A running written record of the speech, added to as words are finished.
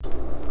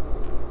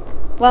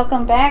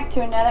Welcome back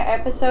to another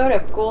episode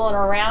of Ghoulin'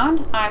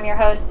 Around. I'm your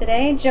host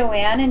today,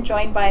 Joanne, and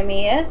joined by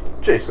me is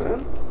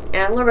Jason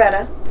and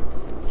Loretta.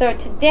 So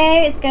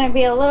today it's going to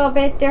be a little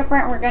bit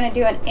different. We're going to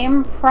do an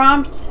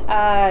impromptu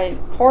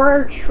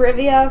horror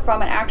trivia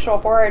from an actual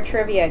horror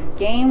trivia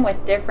game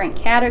with different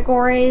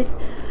categories.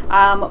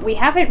 We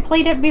haven't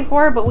played it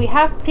before, but we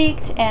have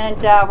peeked,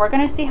 and we're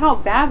going to see how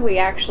bad we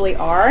actually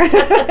are,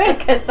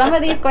 because some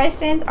of these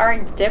questions are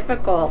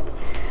difficult.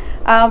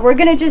 We're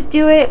going to just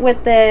do it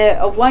with the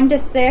 1 to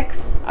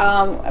 6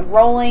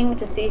 rolling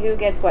to see who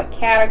gets what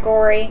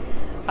category.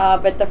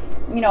 But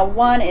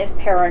 1 is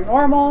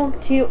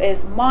paranormal, 2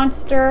 is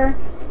monster,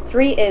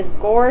 3 is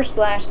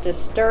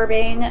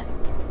gore/disturbing,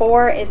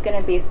 4 is going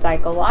to be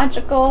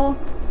psychological,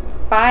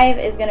 5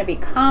 is going to be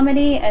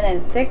comedy, and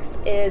then 6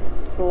 is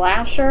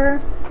slasher.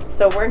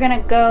 So we're going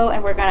to go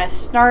and we're going to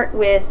start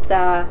with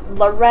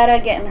Loretta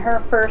getting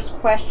her first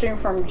question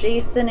from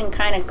Jason and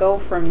kind of go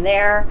from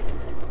there.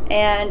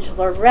 And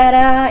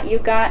Loretta, you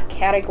got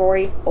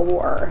category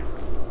 4.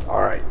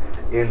 Alright.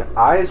 In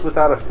Eyes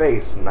Without a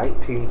Face,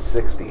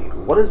 1960,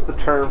 what is the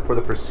term for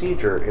the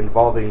procedure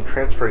involving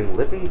transferring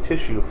living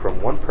tissue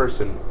from one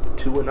person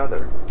to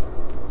another?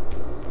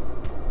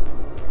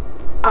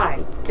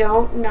 I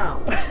don't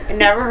know. I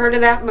never heard of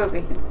that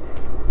movie.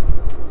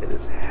 It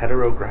is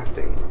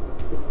heterografting.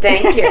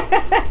 Thank you.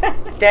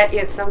 That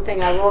is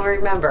something I will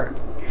remember.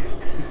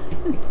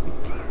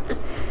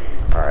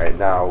 Alright,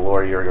 now,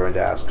 Lori, you're going to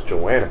ask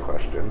Joanne a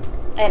question.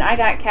 And I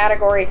got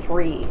category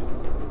 3.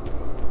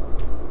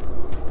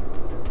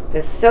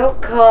 The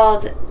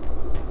so-called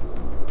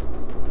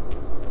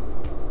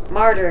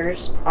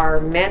martyrs are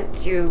meant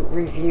to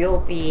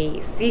reveal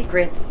the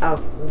secrets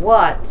of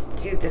what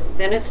to the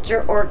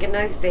sinister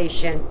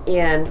organization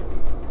in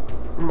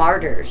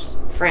Martyrs,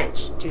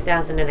 French,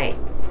 2008.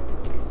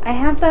 I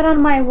have that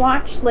on my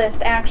watch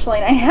list,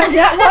 actually, and I have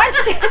not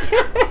watched it.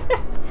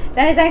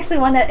 That is actually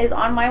one that is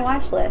on my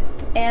watch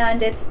list,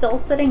 and it's still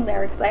sitting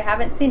there because I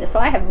haven't seen it, so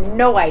I have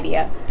no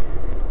idea.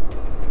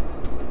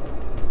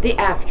 The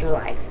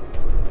Afterlife.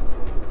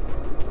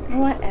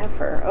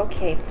 Whatever.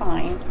 Okay,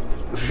 fine.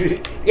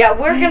 Yeah,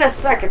 we're gonna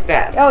suck at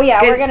this. Oh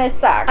yeah, we're gonna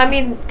suck. I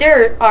mean,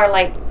 there are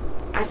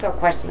I saw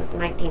questions from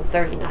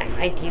 1939,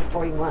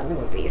 1941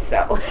 movies,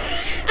 so.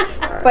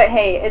 But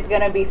hey, it's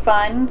gonna be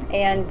fun,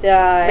 and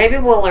maybe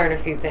we'll learn a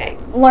few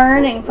things.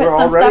 Learn and put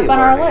some stuff on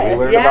our list.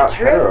 We learned about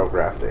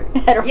heterografting.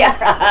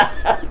 Yeah.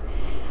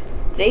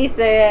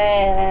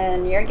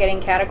 Jason, you're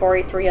getting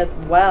category 3 as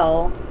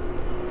well.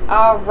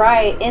 All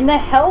right, in the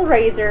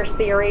Hellraiser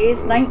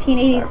series,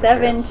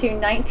 1987 to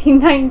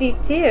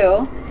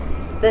 1992,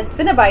 the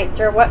Cenobites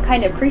are what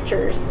kind of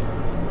creatures?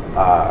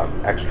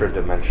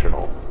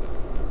 Extra-dimensional.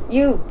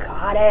 You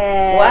got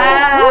it.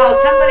 Wow, Woo!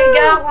 somebody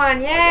got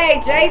one.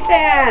 Yay,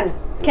 Jason.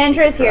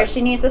 Kendra's here.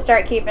 She needs to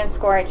start keeping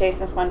score at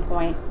Jason's 1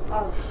 point.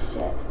 Oh,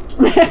 shit.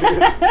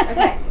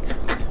 Okay.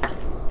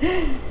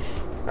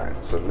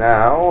 Alright, so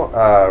now,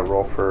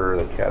 roll for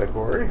the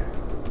category.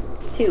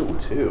 2.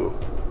 2.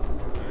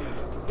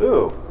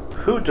 Ooh.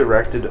 Who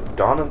directed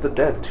Dawn of the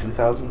Dead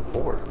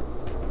 2004?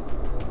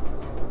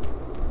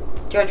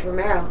 George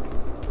Romero.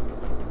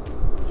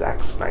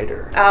 Zack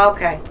Snyder. Oh,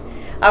 okay.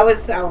 I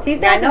was.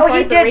 2004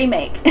 is the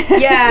remake.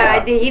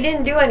 Yeah, he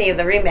didn't do any of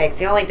the remakes.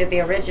 He only did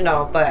the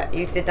original, but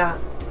you said Dawn.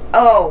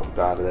 Oh.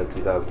 Dawn of the Dead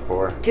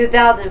 2004.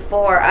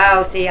 2004.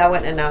 Oh, see, I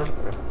wouldn't have known.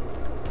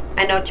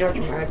 I know George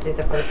Romero did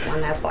the first one.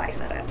 That's why I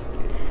said it.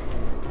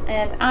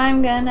 And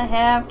I'm going to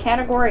have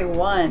category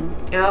 1.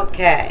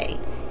 Okay.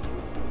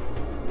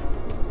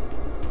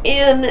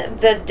 In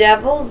The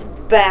Devil's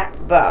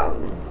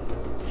Backbone,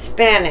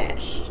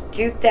 Spanish,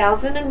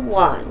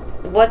 2001,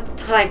 what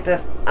type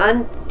of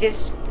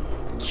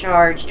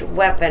undischarged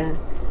weapon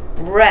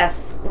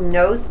rests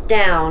nose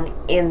down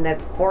in the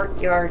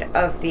courtyard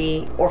of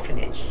the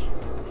orphanage?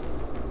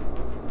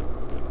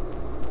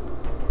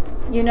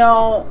 You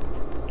know,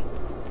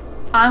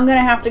 I'm going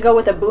to have to go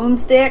with a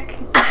boomstick.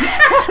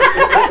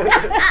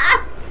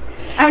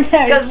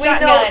 Because we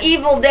know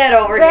Evil Dead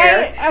over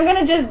here. I'm going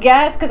to just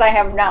guess because I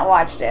have not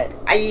watched it.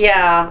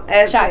 Yeah.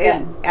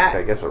 Shotgun.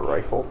 I guess a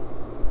rifle.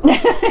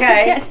 Okay.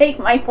 Can't take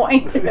my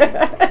point.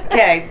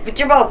 Okay, but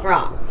you're both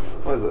wrong.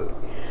 What is it?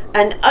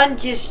 An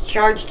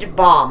undischarged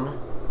bomb.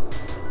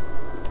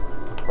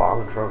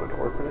 Bomb in front of an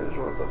orphanage?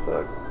 What the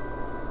fuck?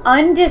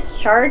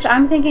 Undischarged?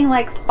 I'm thinking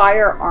like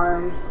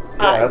firearms.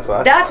 Yeah,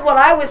 That's what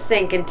I was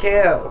thinking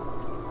too.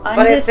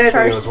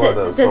 Undischarged.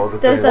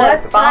 Does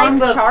a bomb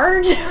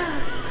charge?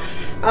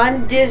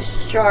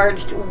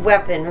 Undischarged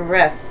weapon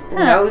rests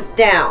nose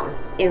down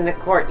in the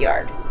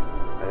courtyard.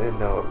 I didn't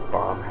know a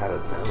bomb had a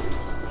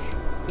nose.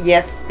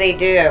 Yes, they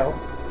do.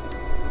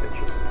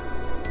 Interesting.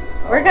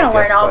 We're going to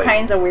learn all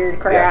kinds of weird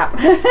crap.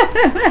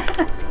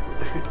 Yeah.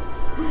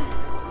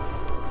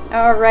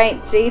 All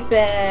right,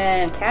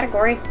 Jason.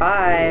 Category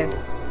 5.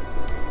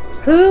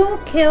 Who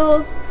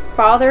kills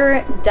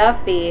Father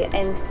Duffy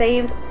and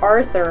saves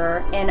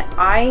Arthur in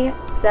I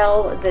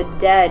Sell the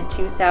Dead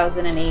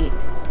 2008?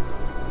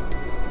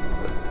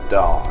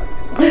 Dog.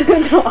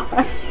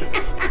 Dog.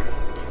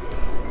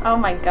 Oh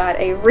my god,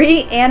 a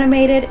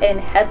reanimated and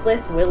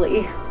headless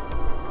Willy.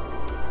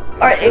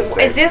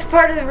 Is this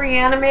part of the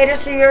Reanimator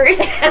series?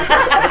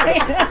 I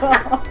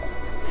know.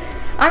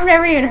 I've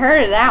never even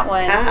heard of that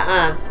one.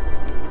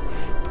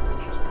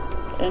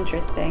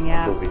 Interesting,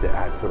 yeah. Movie to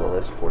add to the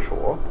list for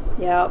sure.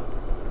 Yep.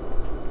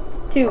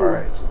 2.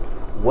 Alright.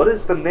 What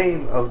is the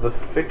name of the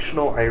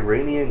fictional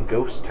Iranian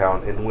ghost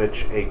town in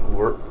which a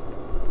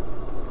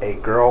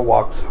girl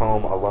walks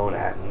home alone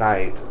at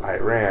night,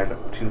 Iran,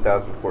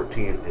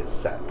 2014, is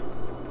set?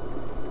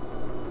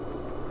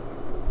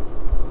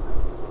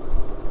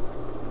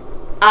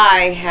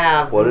 I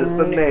have... What is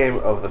the name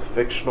of the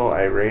fictional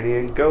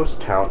Iranian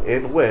ghost town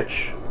in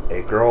which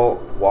a girl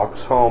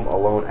walks home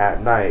alone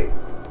at night,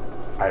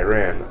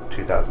 Iran,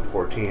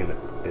 2014,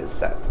 is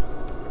set?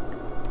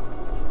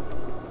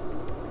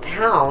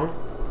 Town?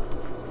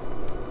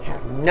 I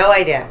have no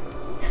idea.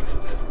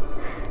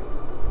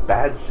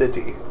 Bad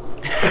City.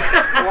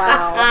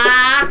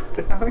 Wow.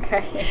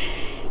 Okay.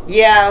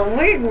 Yeah,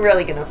 we're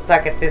really gonna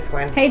suck at this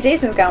one. Hey,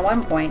 Jason's got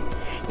 1 point.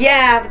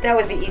 Yeah, but that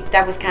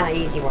was kind of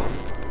easy one.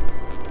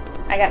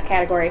 I got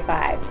category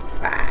 5.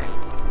 5.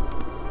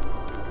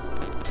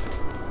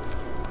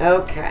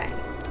 Okay.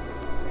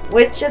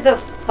 Which of the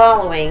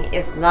following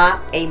is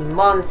not a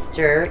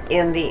monster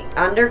in the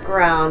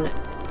underground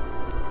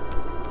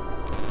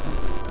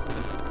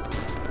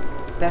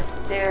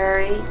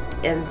bestiary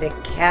in the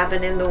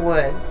cabin in the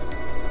woods,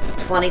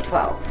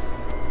 2012?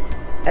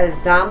 A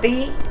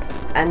zombie,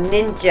 a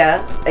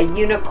ninja, a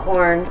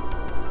unicorn,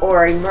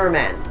 or a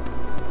merman?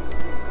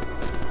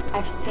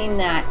 I've seen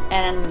that,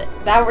 and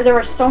there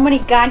were so many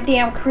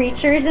goddamn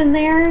creatures in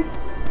there. Read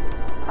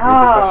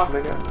Oh. the question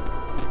again.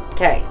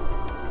 Okay.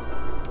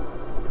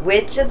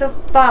 Which of the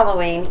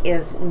following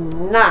is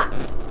not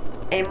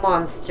a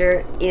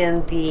monster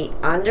in the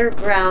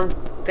underground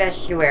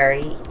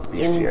bestiary?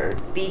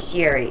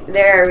 Bestiary.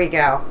 There we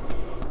go.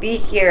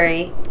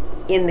 Bestiary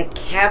in the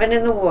cabin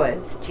in the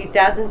woods,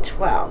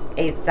 2012.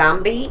 A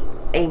zombie,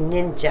 a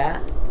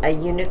ninja, a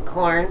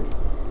unicorn,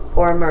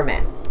 or a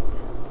merman?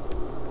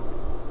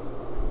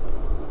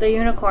 The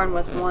unicorn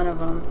was one of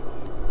them.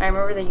 I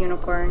remember the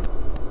unicorn.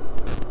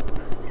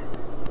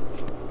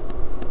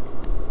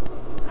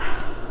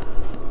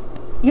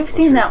 You've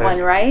seen that one,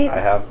 right? I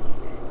have.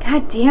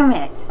 God damn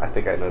it. I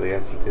think I know the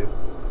answer too.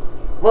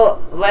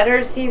 Well, let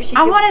her see if she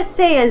can... I want to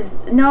say is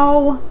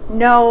no.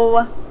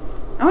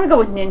 I want to go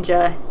with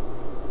ninja.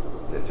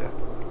 Ninja.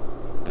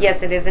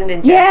 Yes, it is a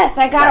ninja. Yes,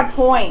 I got Nice. a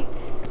point.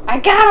 I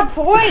got a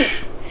point.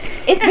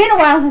 It's been a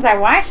while since I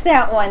watched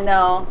that one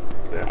though.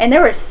 Yeah. And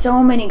there were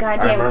so many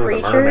goddamn I remember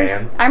the creatures.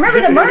 merman. I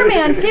remember the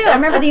merman too. I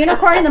remember the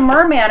unicorn and the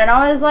merman, and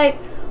I was like,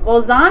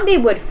 well, zombie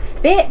would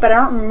fit, but I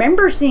don't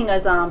remember seeing a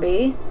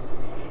zombie.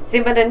 See,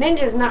 but a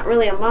ninja's not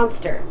really a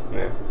monster.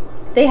 Yeah.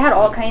 They had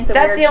all kinds of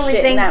That's weird the only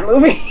shit thing- in that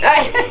movie.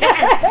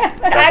 I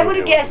would have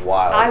movie was guessed.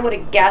 wild. I would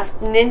have guessed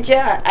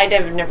ninja. I'd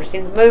never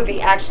seen the movie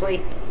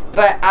actually,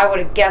 but I would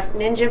have guessed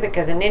ninja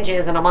because a ninja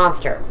isn't a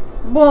monster.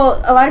 Well,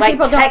 a lot of Like,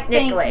 people don't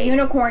think technically.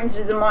 unicorns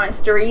is a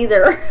monster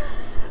either.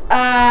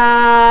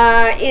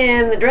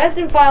 In the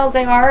Dresden Files,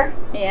 they are.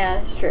 Yeah,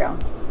 it's true.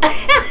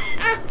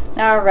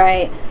 All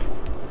right.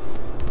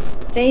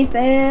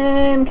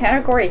 Jason,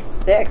 category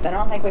 6. I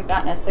don't think we've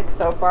gotten a 6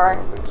 so I far.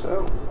 don't think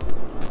so.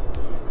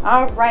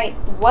 All right.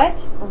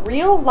 What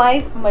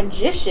real-life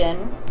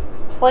magician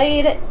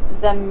played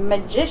the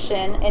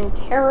magician in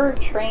Terror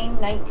Train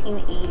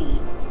 1980?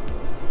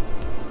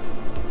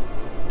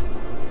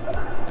 I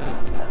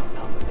don't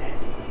know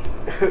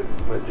any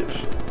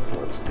magicians.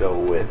 Let's go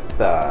with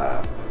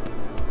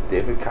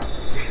David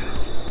Copperfield.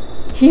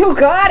 You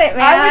got it,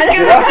 man. I was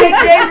gonna say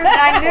David.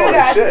 I knew Holy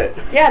that. shit.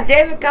 Yeah,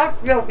 David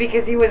Copperfield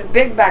because he was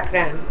big back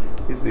then.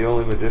 He's the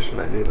only magician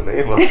I knew the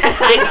name of.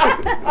 I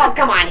know. Oh,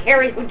 come on,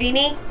 Harry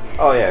Houdini.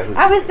 Oh yeah.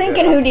 I was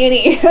thinking yeah.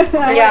 Houdini.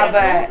 Yeah,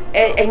 but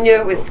I knew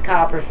it was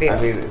Copperfield.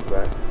 I mean, is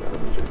that a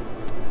magician?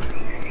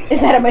 Is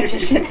that a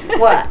magician?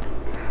 What?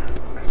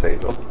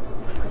 Sable.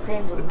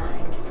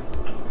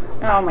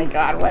 Oh my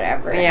god,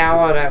 whatever. Yeah,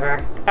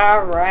 whatever.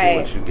 All See right.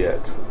 what you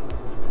get.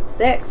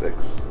 6.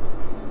 6.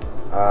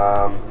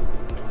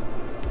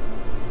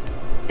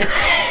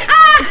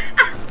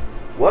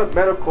 What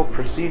medical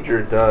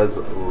procedure does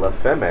La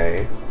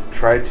Femme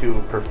try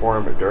to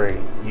perform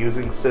during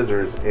using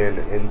scissors in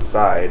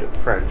Inside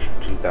French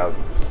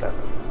 2007?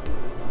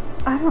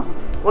 I don't know.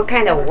 What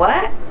kind of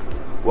what?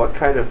 What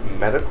kind of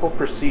medical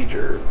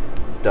procedure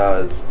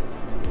does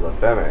La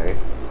Femme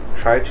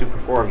try to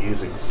perform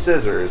using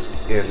scissors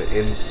in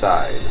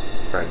Inside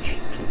French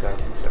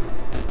 2007?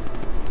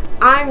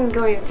 I'm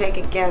going to take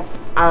a guess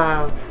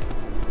of...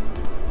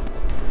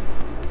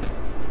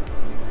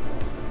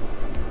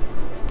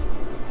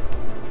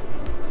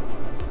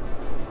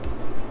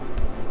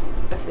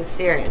 a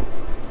cesarean.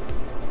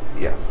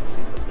 Yes,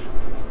 C-section.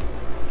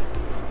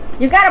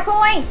 You got a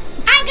point.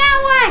 I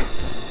got one!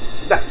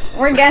 Nice.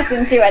 We're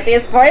guessing too at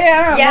this point.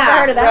 I've never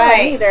heard of that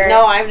one either.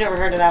 No, I've never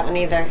heard of that one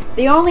either.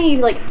 The only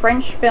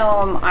French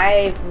film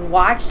I've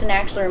watched and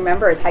actually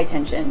remember is High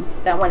Tension.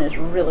 That one is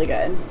really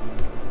good.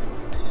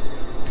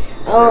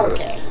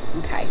 Okay.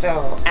 Okay.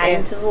 So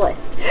Adding to the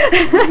list.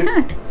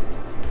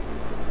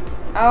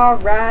 All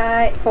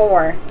right,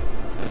 4.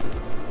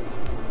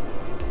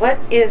 what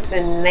is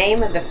the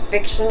name of the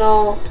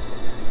fictional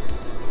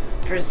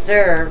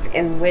preserve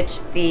in which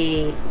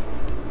the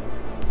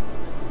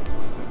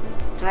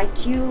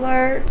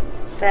titular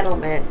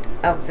settlement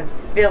of the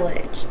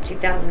village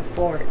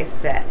 2004 is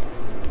set?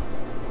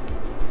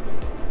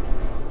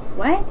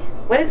 What?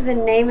 What is the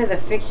name of the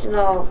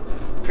fictional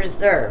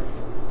preserve?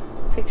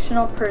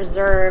 Fictional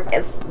preserve.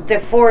 It's the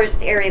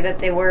forest area that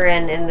they were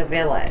in the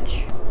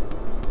village.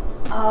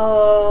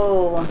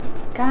 Oh,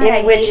 God, I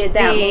In which hated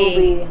that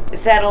movie. the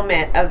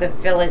settlement of the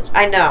village.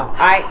 I know.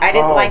 I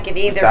didn't Oh, like it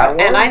either. that And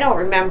one? I don't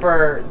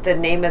remember the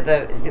name of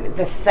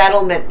the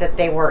settlement that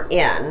they were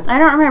in. I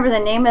don't remember the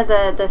name of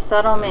the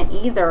settlement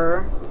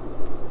either.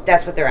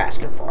 That's what they're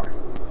asking for.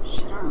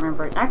 Shit, I don't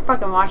remember it. I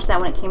fucking watched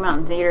that when it came out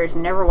in theaters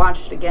and never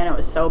watched it again. It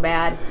was so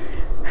bad.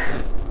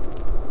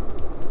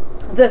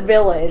 The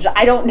Village.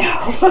 I don't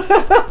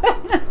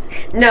know.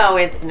 No,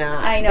 it's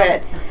not. I know But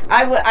it's not.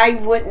 I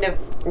wouldn't have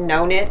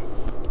known it.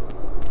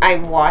 I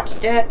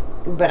watched it,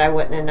 but I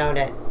wouldn't have known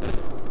it.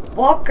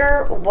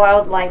 Walker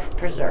Wildlife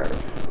Preserve.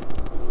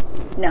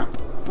 No,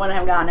 wouldn't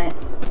have gotten it.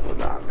 Would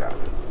not have gotten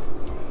it.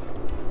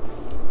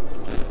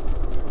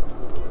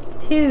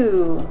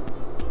 2.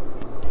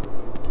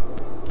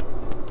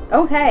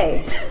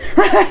 Okay.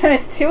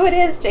 2 it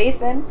is,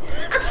 Jason.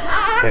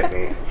 Hit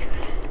me.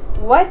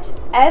 What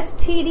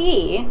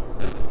STD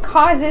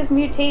causes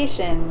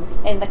mutations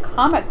in the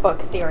comic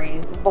book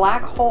series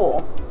Black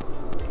Hole?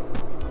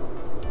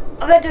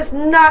 Oh, that does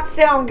not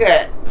sound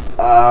good.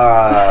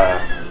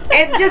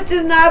 It just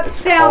does not It's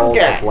sound called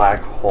good. The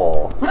Black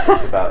Hole.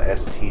 It's about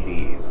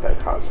STDs that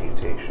cause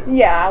mutations.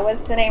 Yeah,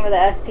 what's the name of the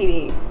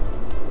STD?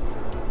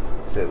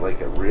 Is it like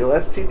a real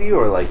STD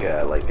or like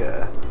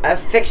a A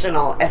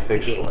fictional STD.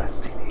 fictional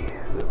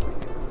STD? Is it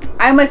like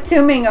I'm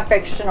assuming a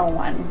fictional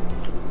one.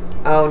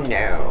 Oh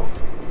no.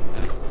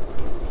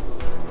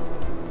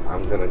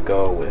 I'm gonna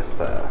go with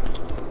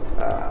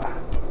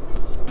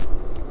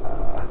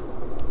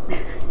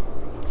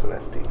what's an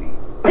STD?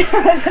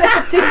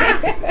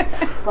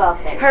 Well,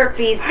 there's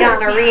Herpes,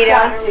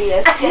 gonorrhea.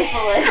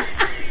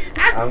 syphilis.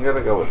 I'm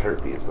gonna go with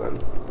herpes then.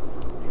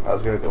 I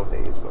was gonna go with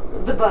AIDS, but I'm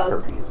gonna The go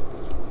with bug. herpes.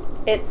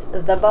 It's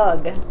the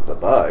bug. The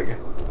bug.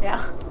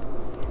 Yeah.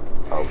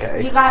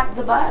 Okay. You got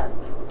the bug.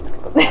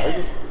 The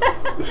bug.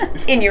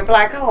 In your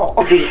black hole.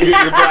 In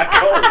your black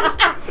hole.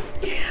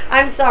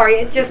 I'm sorry,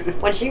 it just,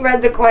 when she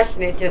read the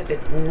question, it just did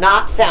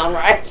not sound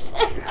right.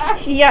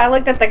 Yeah, I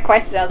looked at the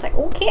question. I was like,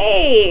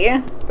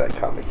 okay. That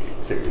comic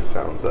series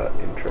sounds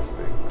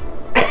interesting.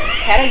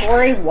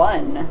 Category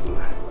 1.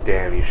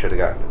 Damn, you should have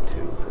gotten it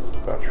too, because it's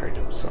about Train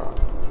to Busan.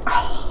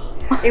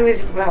 It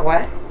was about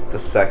what? The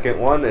second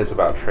one is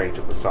about Train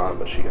to Busan,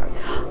 but she got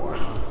number 1.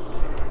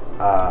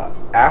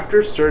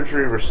 After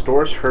surgery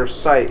restores her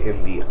sight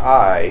in the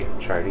eye,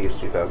 Chinese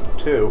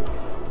 2002,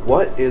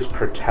 what is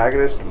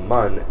protagonist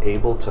Mun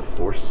able to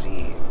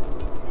foresee?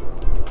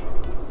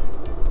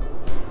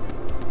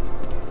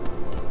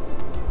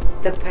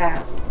 The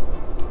past.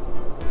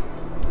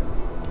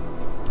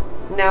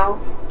 No,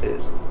 It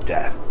is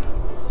death.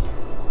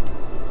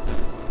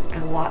 I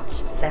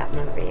watched that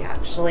movie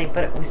actually,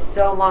 but it was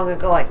so long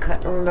ago I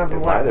couldn't remember It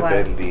what might it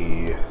have was.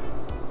 been the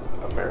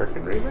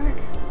American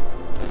remake?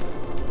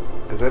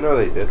 Because I know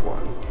they did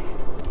one.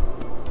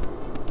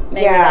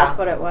 Maybe Yeah. that's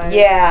what it was.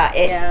 Yeah,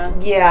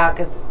 Yeah.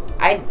 because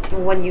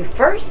when you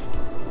first,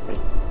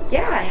 it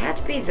had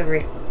to be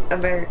the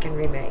American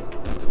remake.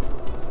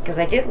 Because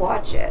I did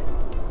watch it.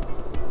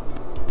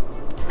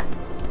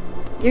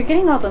 You're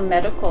getting all the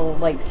medical,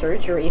 like,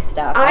 surgery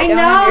stuff. I don't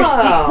know.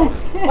 understand.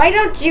 Why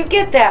don't you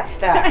get that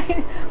stuff?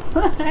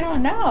 I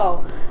don't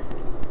know.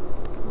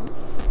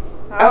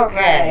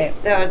 Okay,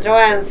 so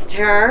Joanne's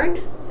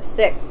turn.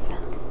 6.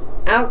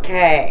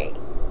 Okay,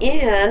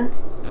 in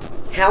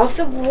House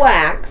of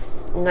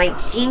Wax,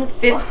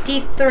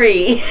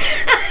 1953.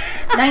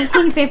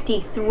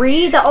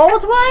 1953, the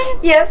old one?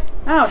 Yes.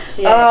 Oh,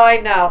 shit. Oh,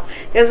 I know.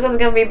 This one's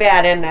gonna be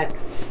bad, isn't it?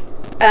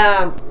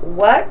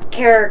 What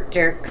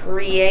character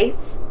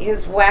creates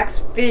his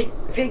wax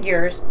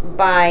figures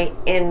by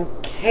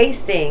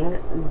encasing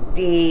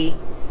the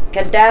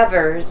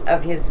cadavers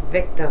of his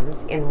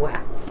victims in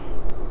wax?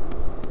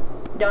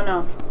 Don't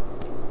know.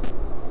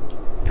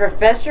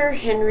 Professor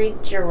Henry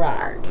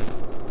Gerard.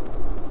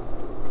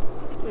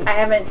 I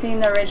haven't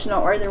seen the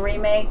original or the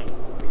remake.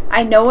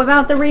 I know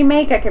about the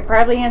remake. I could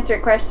probably answer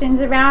questions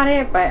about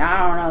it, but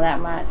I don't know that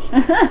much.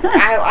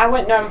 I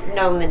wouldn't have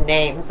known the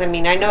names. I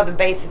mean, I know the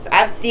basis.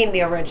 I've seen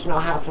the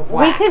original House of We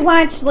Wax. could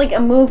watch like a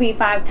movie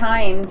 5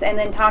 times and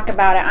then talk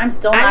about it. I'm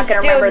still not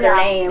going to remember their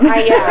names.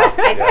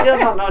 I still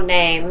don't know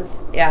names.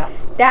 Yeah.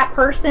 That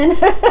person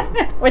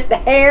with the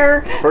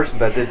hair. The person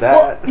that did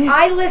Well, that.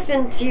 I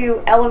listened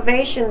to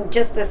Elevation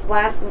just this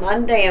last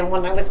Monday, and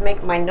when I was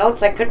making my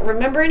notes, I couldn't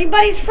remember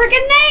anybody's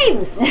freaking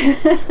names.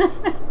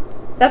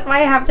 That's why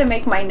I have to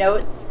make my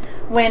notes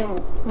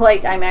when,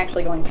 like, I'm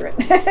actually going through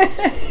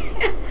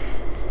it.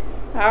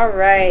 All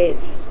right.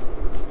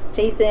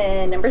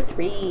 Jason, number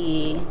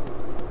 3.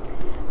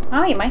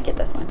 Oh, you might get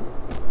this one.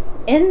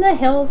 In the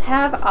Hills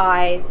Have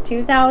Eyes,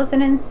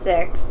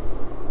 2006.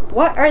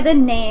 What are the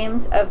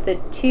names of the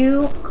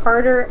 2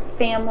 Carter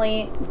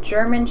family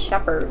German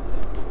Shepherds?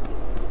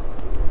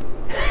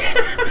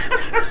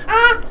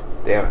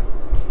 Damn it.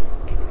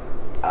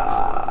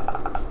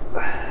 I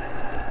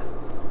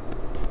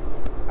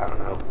don't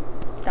know.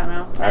 Don't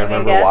know. I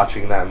remember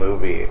watching that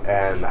movie,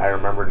 and I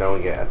remember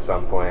knowing it at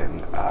some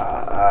point.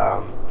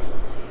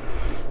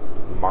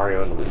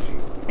 Mario and Luigi.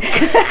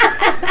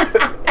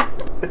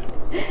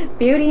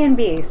 Beauty and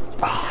Beast.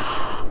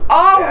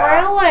 Oh,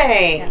 Yeah.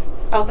 really? Yeah.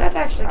 Oh, that's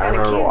actually I kind of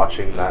remember cute.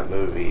 watching that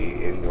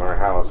movie in your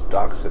house,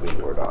 Dog Sitting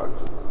Your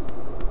Dogs.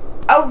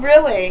 Oh,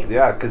 really?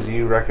 Yeah, because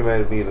you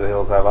recommended me The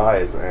Hills Have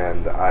Eyes,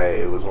 and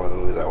it was one of the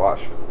movies I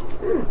watched.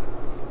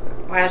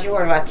 While you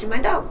were watching my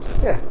dogs.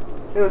 Yeah,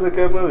 it was a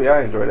good movie.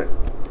 I enjoyed it.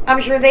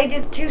 I'm sure they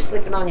did too,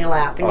 sleeping on your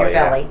lap in your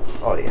yeah. belly.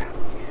 Oh, yeah.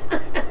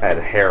 I had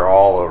hair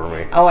all over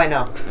me. Oh, I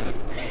know.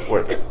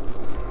 Worth it.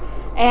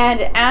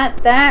 And at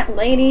that,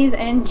 ladies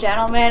and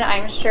gentlemen,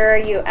 I'm sure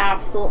you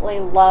absolutely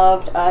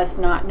loved us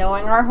not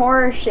knowing our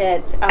horror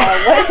shit.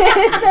 What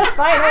is the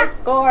final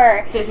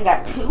score? Jason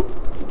got 2.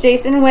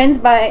 Jason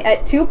wins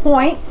at 2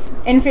 points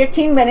in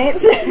 15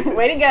 minutes.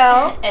 Way to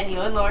go. And you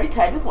and Lori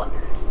tied with 1.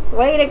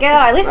 Way to go.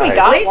 At least we Nice.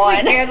 got At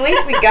one.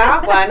 least we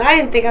got one. I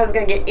didn't think I was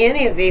going to get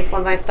any of these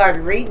when I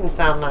started reading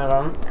some of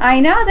them. I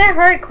know they're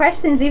hard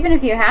questions even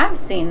if you have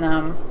seen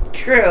them.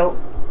 True,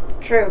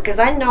 because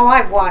I know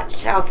I've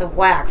watched House of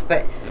Wax,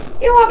 but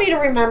you want me to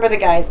remember the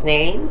guy's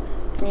name?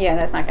 Yeah,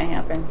 that's not going to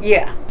happen.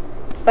 Yeah.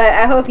 But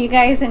I hope you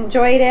guys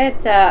enjoyed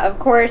it. Of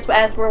course,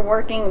 as we're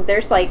working,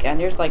 there's like I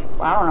don't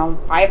know,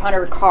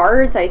 500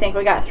 cards. I think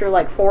we got through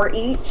like 4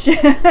 each.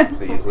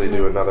 They easily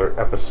do another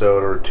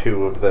episode or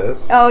 2 of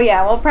this. Oh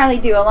yeah, we'll probably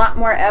do a lot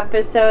more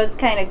episodes,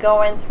 kind of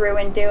going through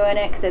and doing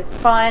it because it's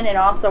fun, and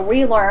also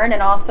we learn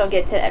and also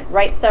get to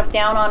write stuff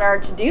down on our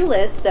to-do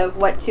list of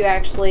what to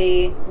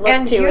actually look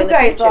And to you in the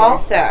guys future.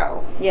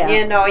 also. Yeah.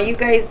 You know, you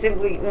guys,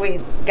 we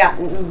got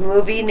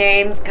movie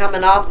names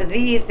coming off of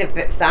these. If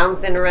it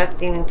sounds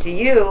interesting to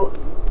you,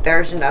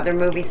 there's another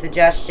movie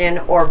suggestion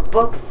or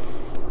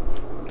books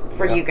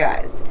for Yeah. you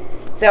guys.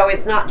 So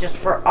it's not just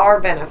for our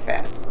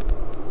benefit.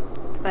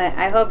 But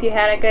I hope you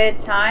had a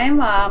good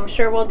time. I'm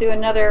sure we'll do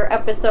another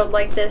episode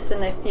like this in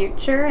the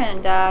future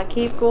and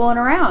keep fooling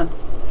around.